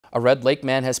A Red Lake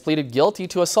man has pleaded guilty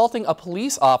to assaulting a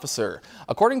police officer.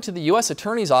 According to the U.S.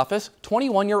 Attorney's Office,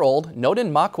 21-year-old Nodin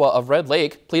Makwa of Red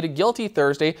Lake pleaded guilty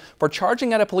Thursday for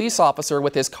charging at a police officer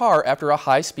with his car after a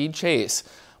high-speed chase.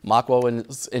 Makwa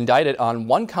was indicted on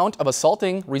one count of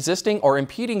assaulting, resisting, or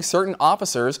impeding certain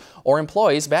officers or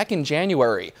employees back in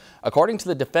January. According to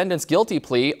the defendant's guilty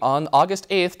plea, on August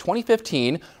 8,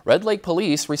 2015, Red Lake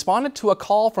police responded to a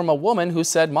call from a woman who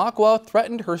said Makwa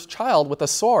threatened her child with a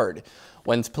sword.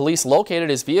 When police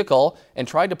located his vehicle and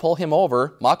tried to pull him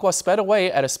over, Makwa sped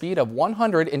away at a speed of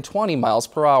 120 miles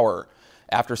per hour.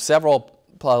 After several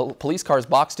police cars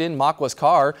boxed in Makwa's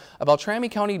car, a Beltrami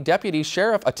County deputy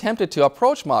sheriff attempted to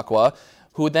approach Makwa,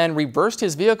 who then reversed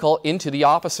his vehicle into the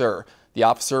officer. The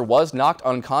officer was knocked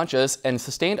unconscious and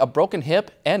sustained a broken hip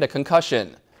and a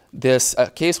concussion. This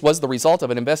case was the result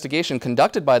of an investigation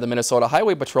conducted by the Minnesota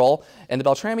Highway Patrol and the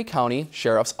Beltrami County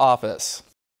Sheriff's Office.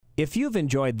 If you've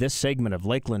enjoyed this segment of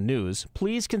Lakeland News,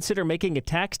 please consider making a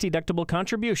tax-deductible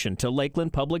contribution to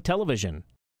Lakeland Public Television.